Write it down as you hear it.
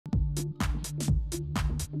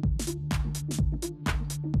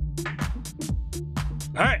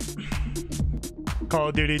right. Call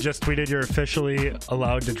of Duty just tweeted you're officially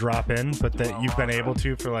allowed to drop in, but that you've been able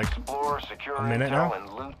to for like a minute now. And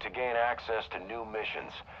loot to gain access to new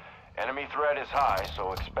missions. Enemy threat is high,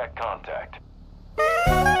 so expect contact.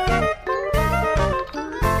 Alright,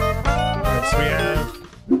 so we have...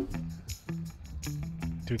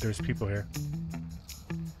 Dude, there's people here.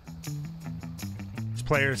 There's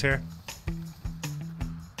players here.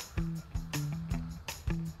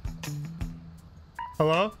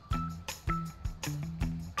 Hello?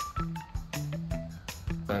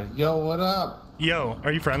 Yo, what up? Yo,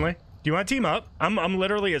 are you friendly? Do you want to team up? I'm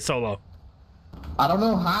literally a solo. I don't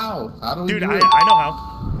know how. How do we Dude, do I it? know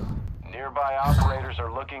how. Nearby operators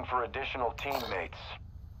are looking for additional teammates.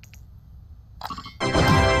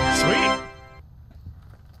 Sweet.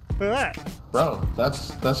 Look at that. Bro,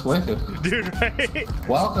 that's wicked. Dude, right?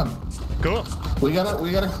 Welcome. Cool. We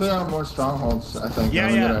gotta clear out more strongholds, I think. Yeah,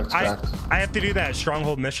 than we yeah. gotta expect. I have to do that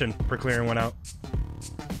stronghold mission for clearing one out.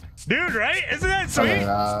 Dude, right? Isn't that sweet? Okay,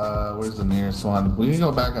 where's the nearest one? We can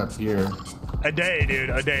go back up here. A day,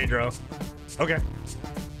 dude. A day, Dro. Okay.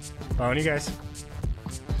 Following you guys.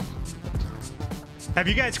 Have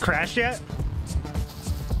you guys crashed yet?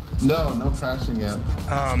 No crashing yet.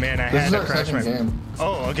 Oh man, I This had is to our crash second my game.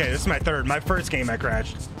 Oh, okay, this is my third. My first game I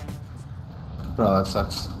crashed. Bro, that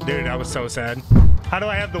sucks. Dude, I was so sad. How do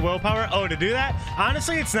I have the willpower? Oh, to do that?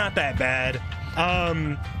 Honestly, it's not that bad.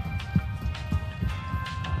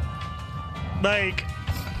 Like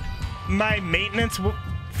my maintenance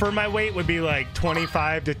for my weight would be like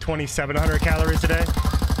 25 to 2,700 calories a day.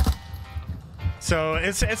 So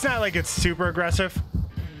it's not like it's super aggressive.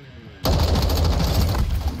 Taking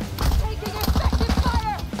effective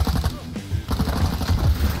fire!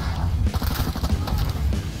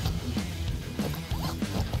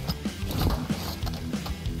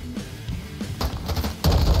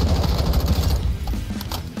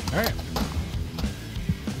 All right.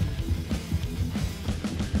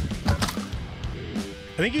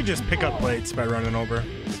 I think you just pick up plates by running over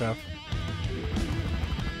stuff.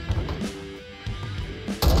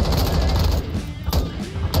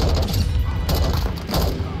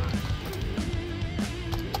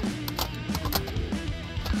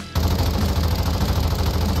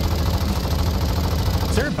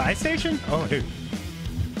 Is there a buy station? Oh, dude.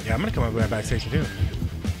 Yeah, I'm gonna come up with that buy station too.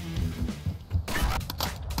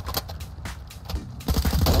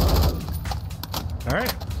 All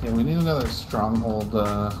right. Yeah, we need another stronghold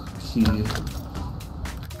key.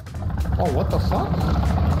 Oh, what the fuck?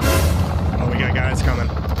 Oh, we got guys coming.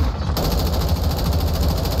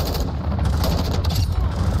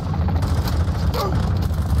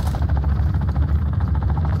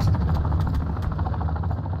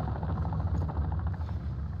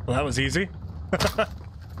 Well, that was easy.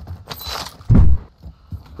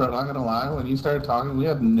 Bro, not gonna lie, when you started talking, we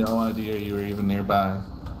had no idea you were even nearby.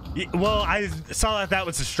 Well, I saw that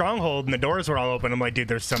was a stronghold and the doors were all open. I'm like, dude,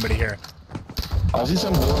 there's somebody here. I see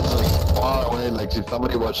some bullets like far away, like if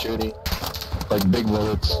somebody was shooting, like big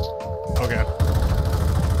bullets. Okay.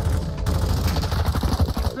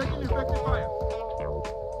 Taking effective fire.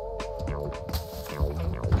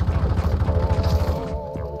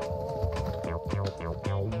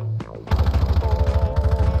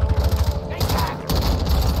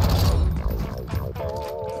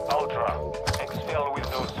 Ultra, exfil with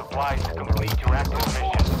those supplies to complete your active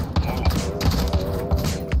mission.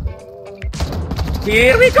 Move.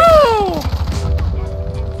 Here we go!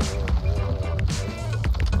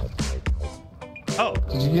 Oh,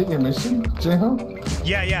 Did you get your mission, J-Ho?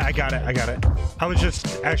 yeah, I got it. I was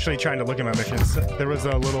just actually trying to look at my missions. There was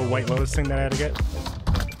a little White Lotus thing that I had to get.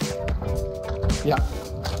 Yeah.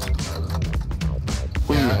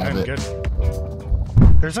 We Yeah, have I'm it. good.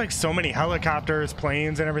 There's like so many helicopters,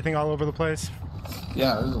 planes, and everything all over the place.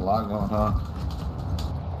 Yeah, there's a lot going on.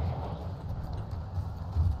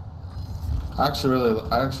 I actually really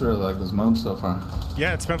like this mode so far.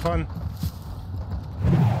 Yeah, it's been fun.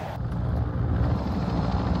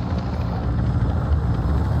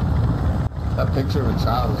 That picture of a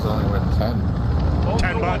child is only worth 10.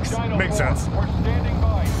 $10. Makes sense. We're standing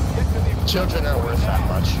by. Get to the Children aren't worth that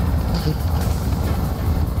much.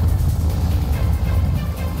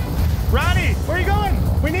 Ronnie, where are you going?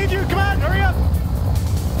 We need you. Come on, hurry up.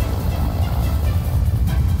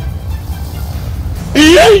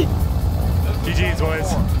 GG's, boys.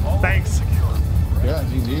 Thanks. Yeah,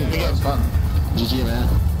 GG. That was fun. GG, man.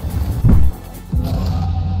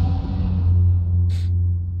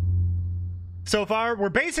 So far, we're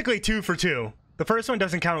basically 2 for 2. The first one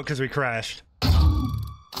doesn't count because we crashed.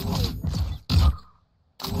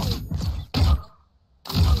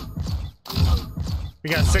 We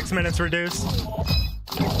got 6 minutes reduced.